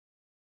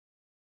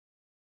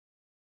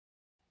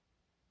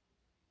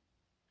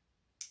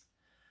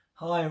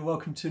Hi and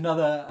welcome to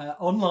another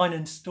online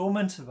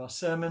instalment of our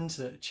sermons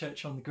at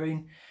Church on the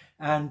Green,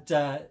 and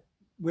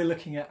we're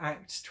looking at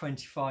Acts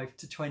 25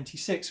 to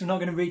 26. We're not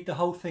going to read the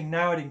whole thing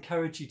now. I'd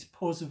encourage you to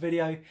pause the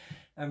video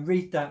and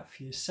read that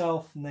for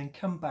yourself, and then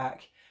come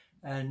back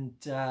and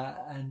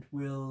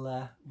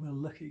we'll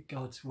look at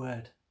God's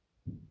Word.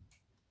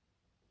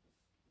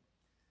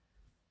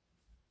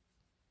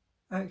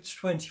 Acts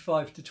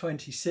 25 to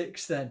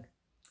 26 then.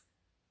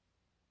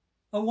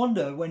 I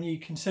wonder, when you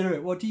consider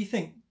it, what do you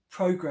think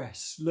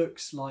progress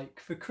looks like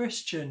for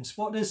Christians?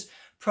 What does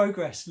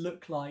progress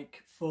look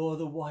like for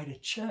the wider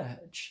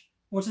church?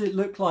 What does it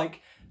look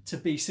like to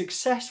be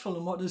successful,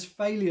 and what does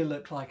failure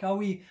look like? Are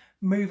we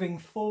moving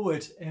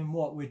forward in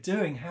what we're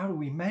doing? How do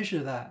we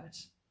measure that?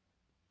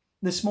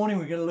 This morning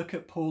we're going to look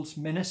at Paul's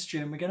ministry,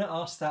 and we're going to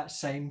ask that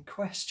same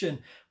question.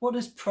 What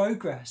does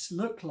progress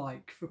look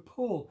like for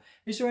Paul?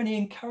 Is there any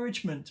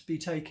encouragement to be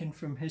taken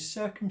from his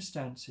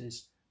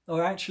circumstances?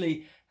 Or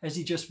actually, has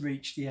he just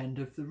reached the end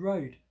of the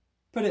road?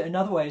 Put it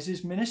another way, is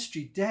his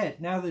ministry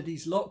dead now that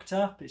he's locked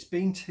up? It's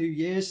been 2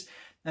 years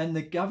and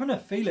the governor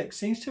Felix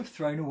seems to have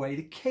thrown away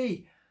the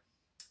key.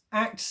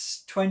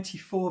 Acts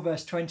 24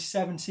 verse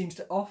 27 seems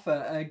to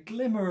offer a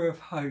glimmer of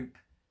hope.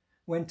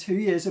 When 2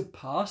 years had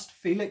passed,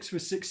 Felix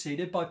was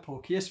succeeded by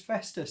Porcius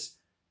Festus.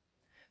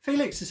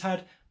 Felix has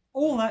had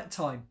all that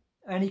time,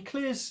 and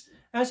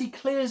as he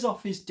clears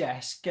off his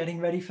desk, getting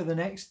ready for the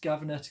next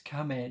governor to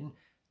come in,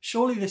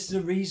 surely this is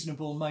a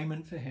reasonable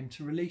moment for him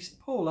to release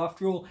Paul.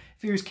 After all,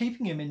 if he was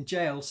keeping him in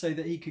jail so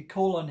that he could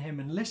call on him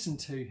and listen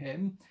to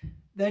him,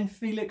 then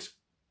Felix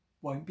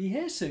won't be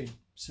here soon.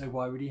 So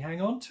why would he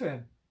hang on to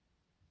him?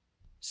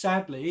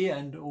 Sadly,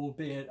 and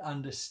albeit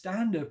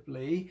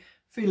understandably,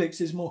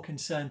 Felix is more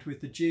concerned with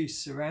the Jews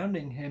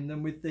surrounding him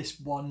than with this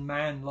one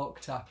man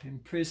locked up in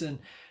prison.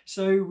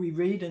 So we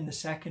read in the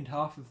second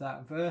half of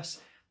that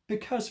verse,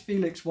 because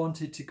Felix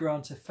wanted to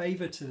grant a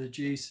favour to the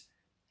Jews,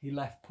 he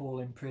left Paul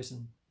in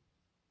prison.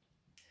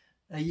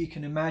 You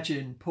can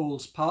imagine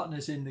Paul's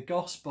partners in the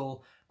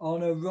gospel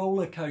on a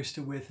roller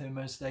coaster with him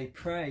as they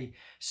pray,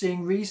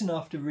 seeing reason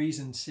after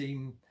reason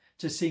seem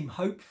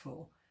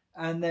hopeful,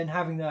 and then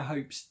having their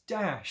hopes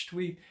dashed.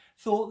 We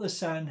thought the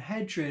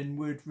Sanhedrin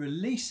would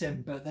release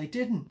him, but they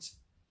didn't.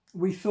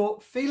 We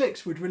thought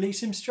Felix would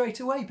release him straight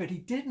away, but he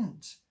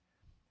didn't.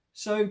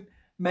 So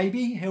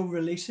maybe he'll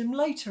release him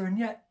later, and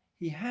yet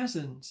he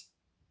hasn't.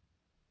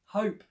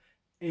 Hope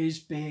is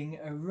being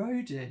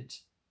eroded.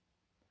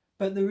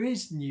 But there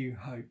is new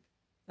hope,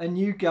 a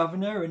new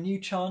governor, a new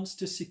chance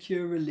to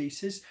secure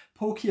releases.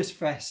 Porcius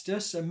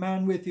Festus, a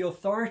man with the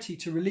authority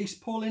to release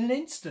Paul in an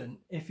instant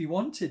if he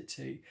wanted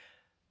to.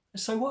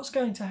 So what's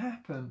going to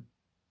happen?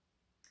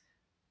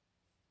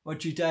 Well,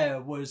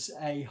 Judea was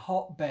a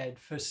hotbed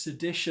for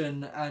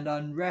sedition and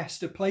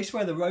unrest, a place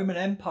where the Roman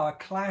Empire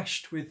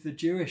clashed with the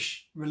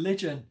Jewish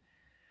religion.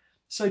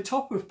 So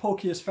top of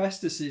Porcius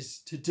Festus's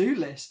to-do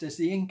list as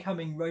the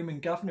incoming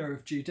Roman governor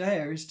of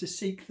Judea is to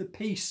seek the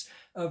peace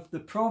of the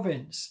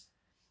province.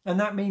 And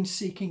that means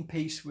seeking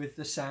peace with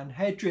the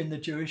Sanhedrin, the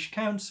Jewish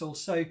council.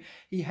 So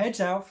he heads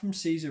out from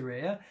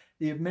Caesarea,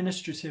 the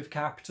administrative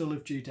capital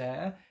of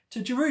Judea,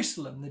 to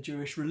Jerusalem, the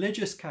Jewish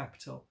religious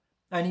capital.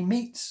 And he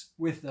meets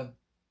with them.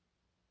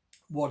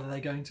 What are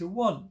they going to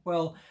want?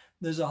 Well,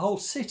 there's a whole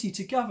city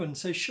to govern,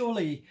 so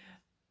surely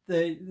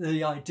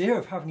the idea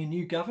of having a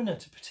new governor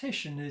to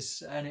petition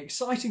is an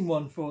exciting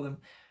one for them.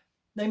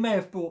 They may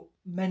have brought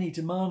many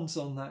demands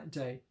on that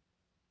day,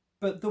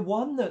 but the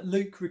one that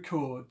Luke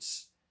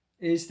records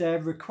is their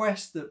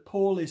request that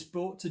Paul is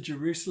brought to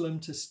Jerusalem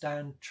to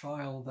stand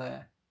trial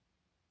there.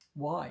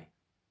 Why?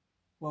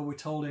 Well, we're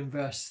told in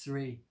verse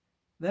 3,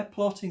 they're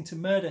plotting to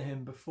murder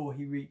him before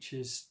he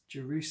reaches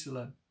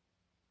Jerusalem.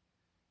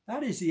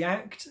 That is the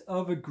act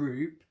of a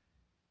group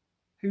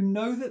who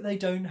know that they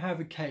don't have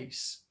a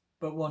case,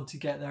 but want to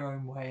get their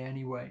own way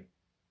anyway.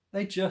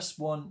 They just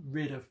want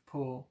rid of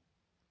Paul.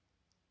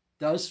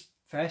 Does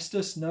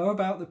Festus know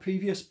about the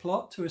previous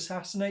plot to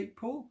assassinate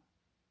Paul?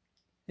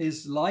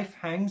 His life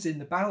hangs in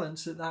the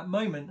balance at that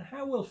moment.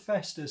 How will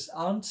Festus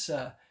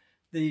answer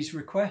these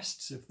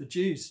requests of the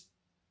Jews?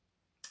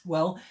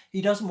 Well,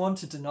 he doesn't want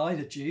to deny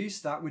the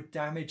Jews. That would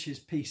damage his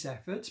peace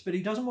efforts, but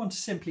he doesn't want to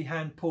simply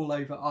hand Paul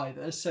over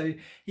either, so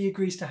he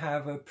agrees to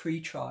have a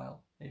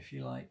pre-trial, if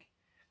you like.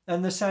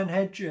 And the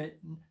Sanhedrin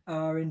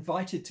are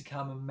invited to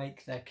come and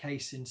make their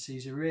case in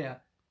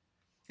Caesarea.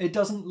 It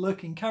doesn't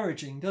look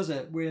encouraging, does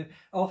it? We're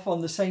off on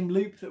the same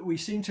loop that we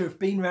seem to have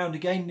been round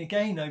again and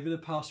again over the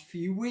past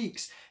few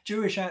weeks.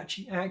 Jewish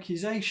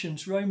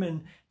accusations,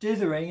 Roman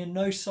dithering, and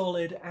no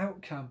solid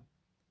outcome.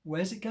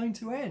 Where's it going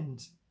to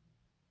end?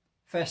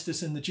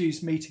 Festus and the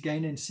Jews meet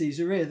again in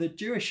Caesarea. The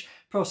Jewish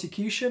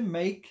prosecution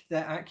make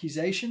their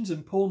accusations,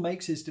 and Paul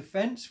makes his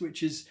defence,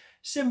 which is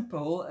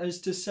simple as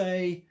to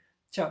say,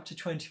 chapter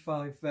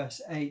 25,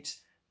 verse 8,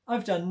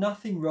 I've done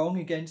nothing wrong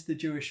against the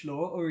Jewish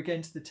law or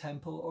against the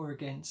temple or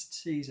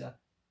against Caesar.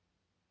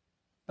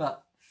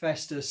 But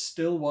Festus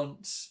still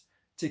wants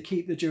to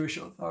keep the Jewish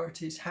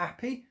authorities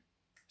happy.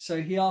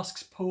 So he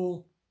asks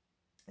Paul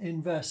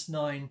in verse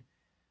 9,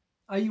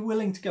 Are you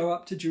willing to go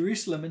up to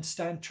Jerusalem and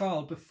stand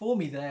trial before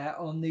me there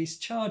on these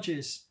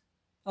charges?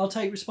 I'll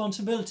take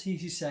responsibility,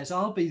 he says.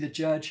 I'll be the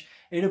judge.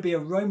 It'll be a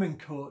Roman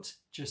court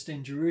just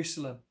in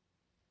Jerusalem.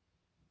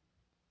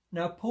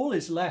 Now, Paul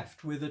is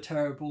left with a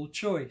terrible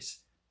choice.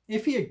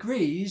 If he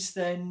agrees,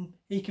 then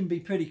he can be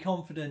pretty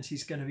confident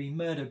he's going to be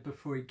murdered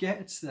before he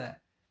gets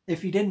there.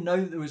 If he didn't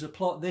know that there was a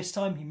plot this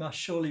time, he must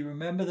surely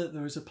remember that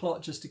there was a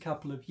plot just a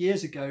couple of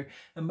years ago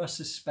and must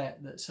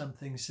suspect that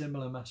something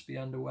similar must be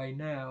underway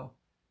now.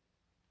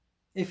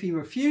 If he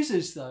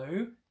refuses,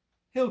 though,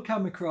 he'll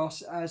come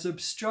across as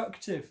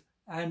obstructive,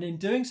 and in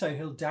doing so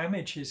he'll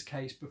damage his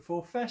case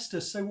before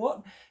Festus. So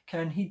what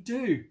can he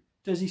do?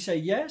 Does he say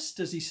yes?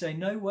 Does he say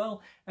no?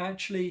 Well,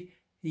 actually,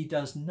 he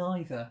does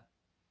neither.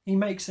 He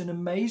makes an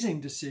amazing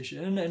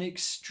decision, an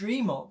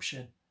extreme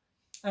option.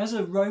 As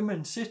a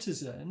Roman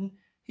citizen,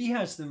 he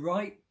has the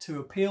right to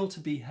appeal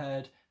to be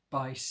heard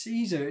by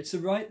Caesar. It's a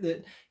right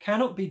that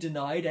cannot be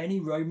denied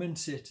any Roman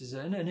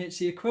citizen, and it's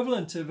the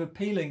equivalent of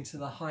appealing to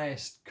the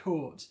highest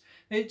court.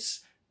 It's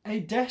a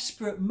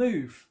desperate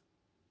move.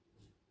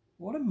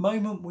 What a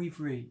moment we've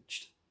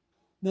reached.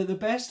 That the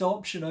best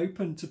option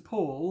open to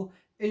Paul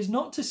is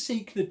not to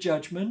seek the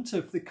judgment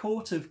of the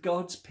court of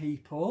God's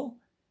people,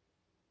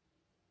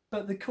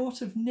 but the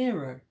court of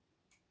Nero,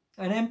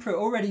 an emperor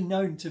already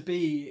known to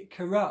be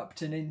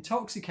corrupt and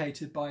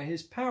intoxicated by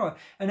his power,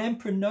 an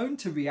emperor known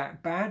to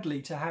react badly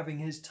to having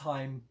his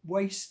time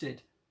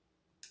wasted.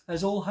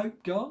 Has all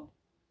hope gone?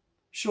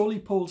 Surely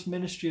Paul's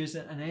ministry is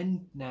at an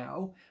end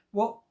now.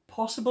 What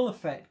possible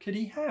effect could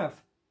he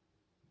have?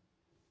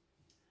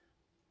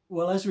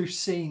 Well, as we've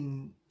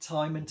seen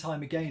time and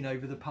time again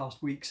over the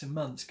past weeks and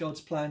months, God's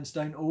plans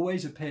don't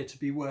always appear to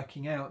be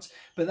working out,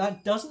 but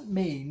that doesn't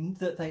mean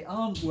that they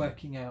aren't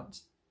working out.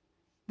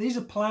 These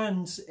are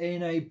plans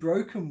in a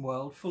broken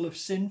world full of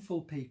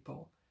sinful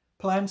people,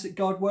 plans that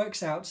God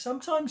works out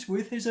sometimes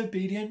with his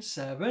obedient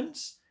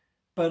servants,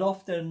 but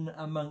often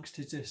amongst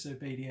his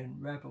disobedient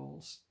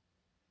rebels.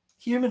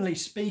 Humanly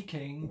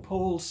speaking,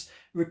 Paul's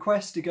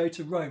request to go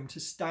to Rome to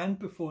stand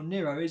before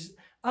Nero is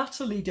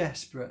utterly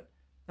desperate,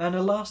 and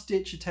a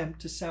last-ditch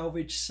attempt to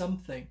salvage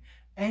something,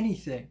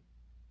 anything.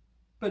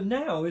 But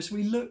now, as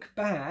we look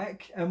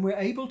back and we're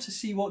able to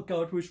see what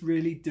God was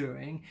really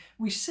doing,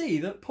 we see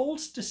that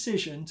Paul's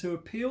decision to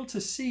appeal to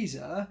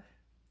Caesar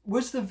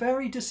was the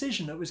very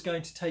decision that was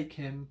going to take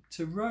him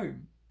to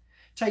Rome,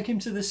 take him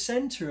to the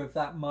centre of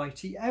that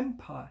mighty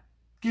empire,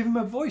 give him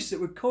a voice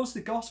that would cause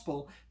the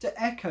gospel to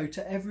echo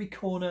to every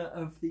corner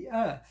of the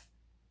earth.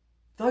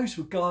 Those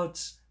were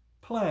God's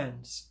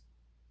plans.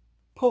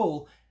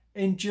 Paul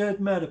endured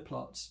murder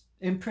plots,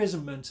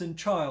 imprisonment and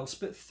trials,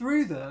 but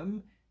through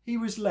them he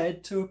was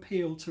led to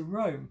appeal to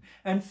Rome.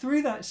 And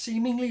through that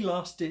seemingly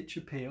last-ditch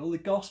appeal, the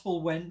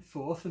gospel went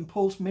forth, and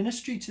Paul's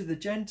ministry to the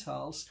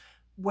Gentiles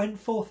went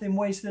forth in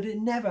ways that it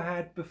never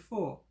had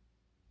before.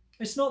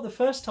 It's not the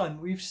first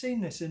time we've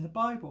seen this in the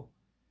Bible.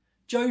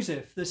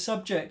 Joseph, the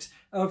subject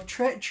of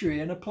treachery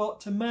and a plot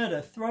to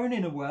murder, thrown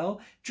in a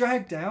well,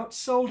 dragged out,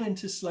 sold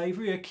into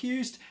slavery,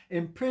 accused,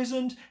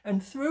 imprisoned,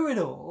 and through it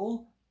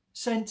all,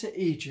 sent to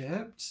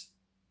Egypt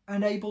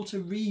and able to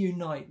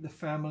reunite the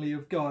family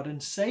of God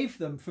and save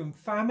them from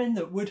famine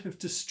that would have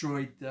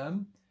destroyed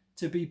them,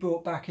 to be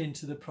brought back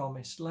into the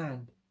promised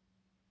land.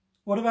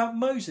 What about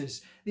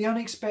Moses, the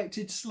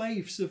unexpected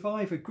slave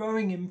survivor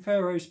growing in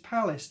Pharaoh's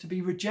palace, to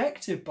be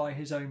rejected by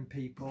his own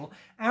people,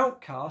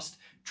 outcast,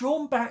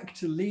 drawn back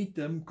to lead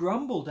them,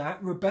 grumbled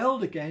at,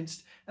 rebelled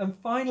against, and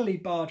finally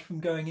barred from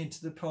going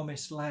into the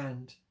promised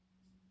land?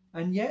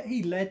 And yet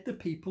he led the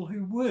people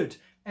who would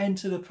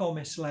enter the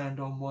promised land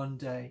on one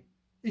day.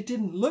 It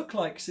didn't look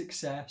like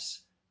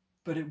success,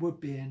 but it would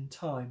be in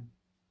time.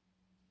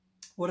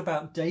 What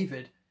about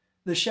David,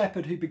 the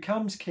shepherd who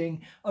becomes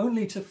king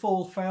only to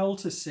fall foul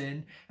to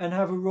sin and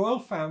have a royal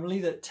family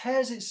that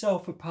tears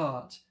itself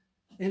apart?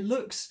 It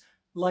looks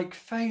like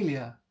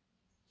failure.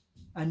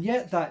 And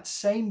yet that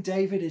same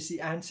David is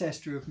the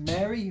ancestor of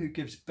Mary, who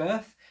gives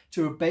birth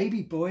to a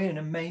baby boy in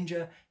a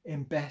manger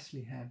in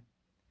Bethlehem.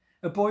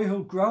 A boy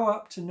who'll grow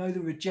up to know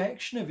the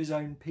rejection of his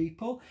own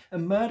people, a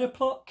murder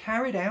plot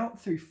carried out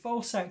through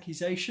false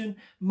accusation,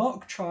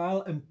 mock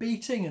trial and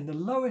beating, and the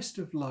lowest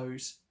of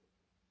lows,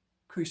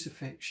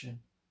 crucifixion.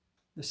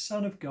 The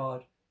Son of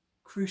God,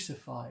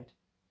 crucified,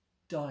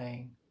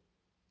 dying,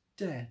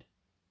 dead.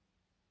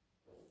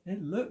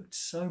 It looked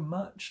so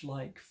much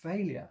like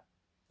failure.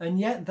 And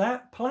yet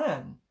that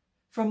plan,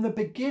 from the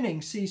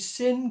beginning, sees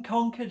sin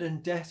conquered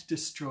and death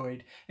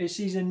destroyed. It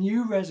sees a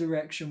new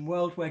resurrection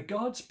world where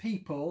God's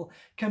people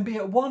can be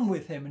at one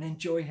with him and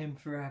enjoy him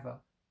forever.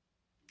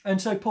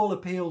 And so Paul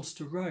appeals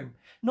to Rome,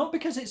 not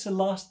because it's a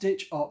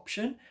last-ditch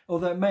option,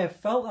 although it may have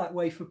felt that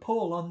way for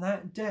Paul on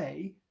that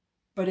day,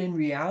 but in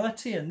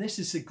reality, and this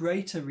is the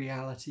greater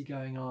reality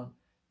going on,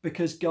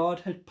 because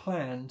God had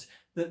planned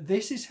that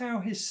this is how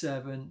his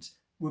servant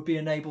would be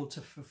enabled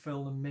to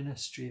fulfill the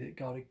ministry that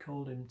God had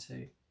called him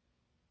to.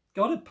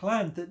 God had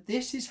planned that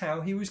this is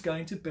how he was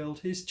going to build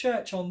his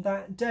church on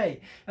that day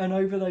and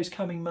over those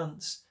coming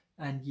months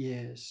and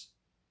years.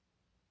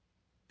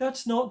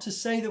 That's not to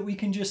say that we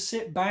can just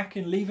sit back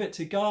and leave it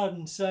to God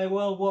and say,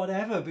 well,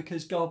 whatever,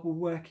 because God will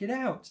work it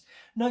out.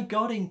 No,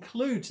 God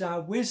includes our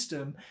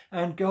wisdom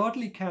and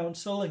godly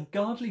counsel and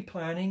godly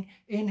planning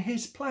in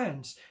his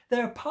plans.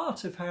 They're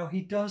part of how he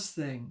does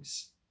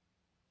things.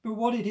 But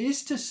what it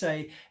is to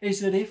say is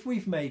that if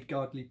we've made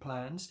godly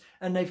plans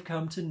and they've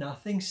come to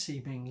nothing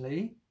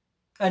seemingly,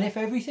 and if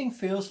everything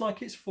feels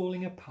like it's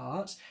falling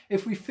apart,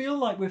 if we feel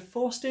like we're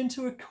forced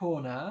into a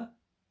corner,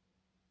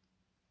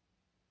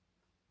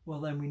 well,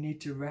 then we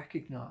need to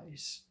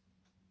recognize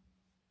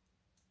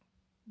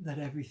that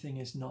everything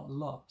is not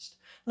lost.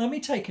 Let me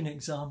take an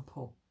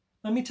example.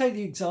 Let me take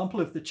the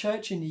example of the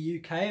church in the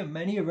UK and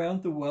many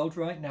around the world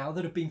right now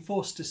that have been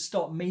forced to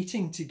stop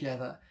meeting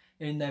together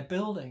in their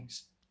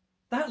buildings.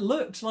 That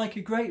looked like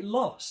a great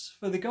loss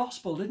for the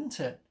gospel,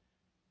 didn't it?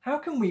 How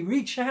can we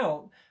reach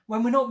out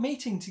when we're not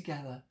meeting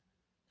together?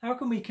 How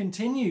can we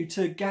continue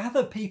to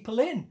gather people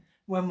in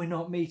when we're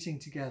not meeting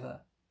together?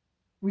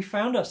 We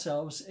found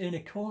ourselves in a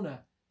corner.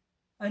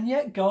 And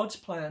yet God's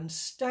plans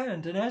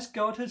stand. And as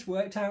God has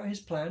worked out his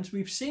plans,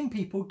 we've seen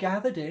people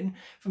gathered in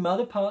from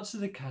other parts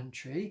of the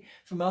country,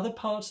 from other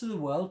parts of the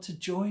world to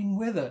join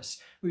with us.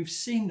 We've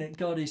seen that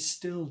God is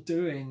still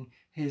doing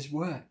his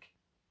work.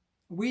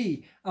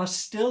 We are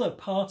still a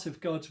part of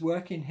God's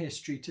work in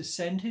history to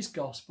send his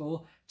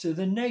gospel to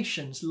the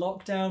nations,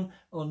 lockdown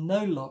or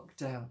no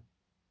lockdown,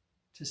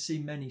 to see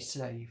many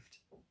saved.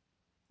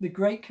 The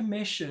Great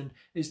Commission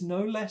is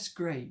no less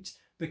great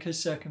because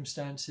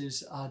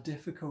circumstances are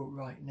difficult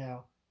right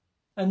now.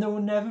 And there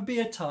will never be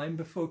a time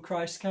before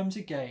Christ comes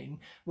again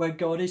where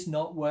God is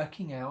not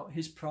working out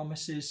his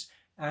promises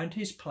and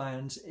his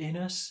plans in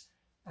us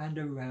and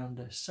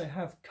around us. So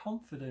have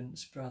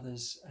confidence,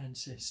 brothers and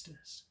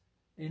sisters.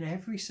 In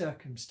every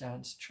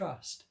circumstance,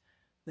 trust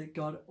that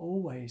God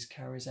always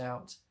carries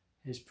out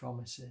his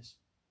promises.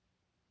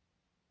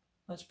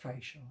 Let's pray,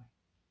 shall we?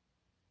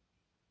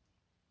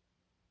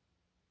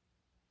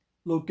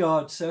 Lord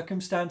God,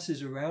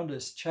 circumstances around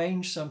us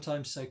change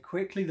sometimes so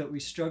quickly that we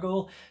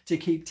struggle to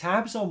keep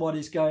tabs on what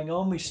is going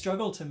on. We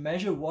struggle to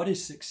measure what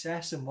is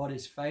success and what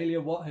is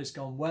failure, what has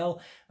gone well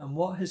and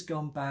what has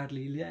gone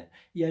badly.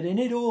 Yet in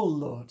it all,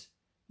 Lord,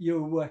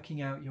 you're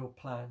working out your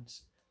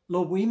plans.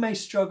 Lord, we may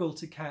struggle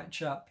to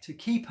catch up, to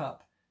keep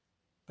up,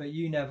 but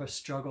you never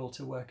struggle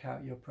to work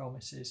out your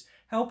promises.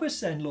 Help us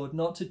then, Lord,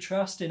 not to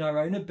trust in our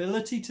own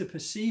ability to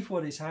perceive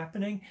what is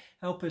happening.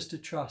 Help us to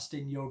trust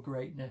in your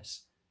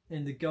greatness,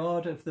 in the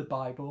God of the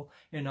Bible,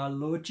 in our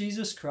Lord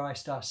Jesus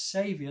Christ, our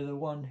Saviour, the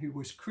one who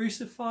was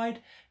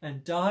crucified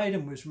and died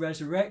and was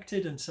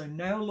resurrected. And so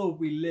now, Lord,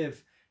 we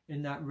live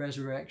in that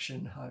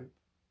resurrection hope.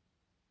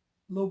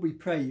 Lord, we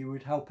pray you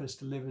would help us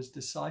to live as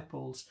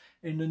disciples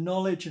in the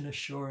knowledge and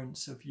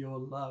assurance of your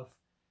love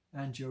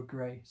and your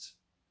grace.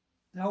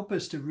 Help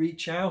us to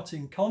reach out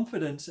in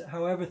confidence that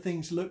however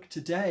things look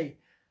today,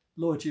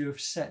 Lord, you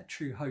have set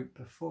true hope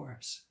before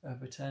us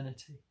of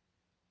eternity.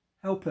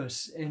 Help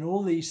us in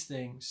all these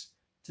things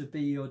to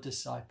be your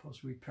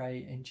disciples, we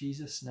pray in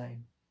Jesus'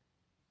 name.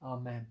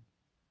 Amen.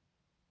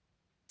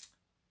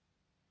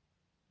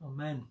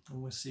 Amen.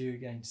 And we'll see you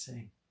again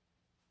soon.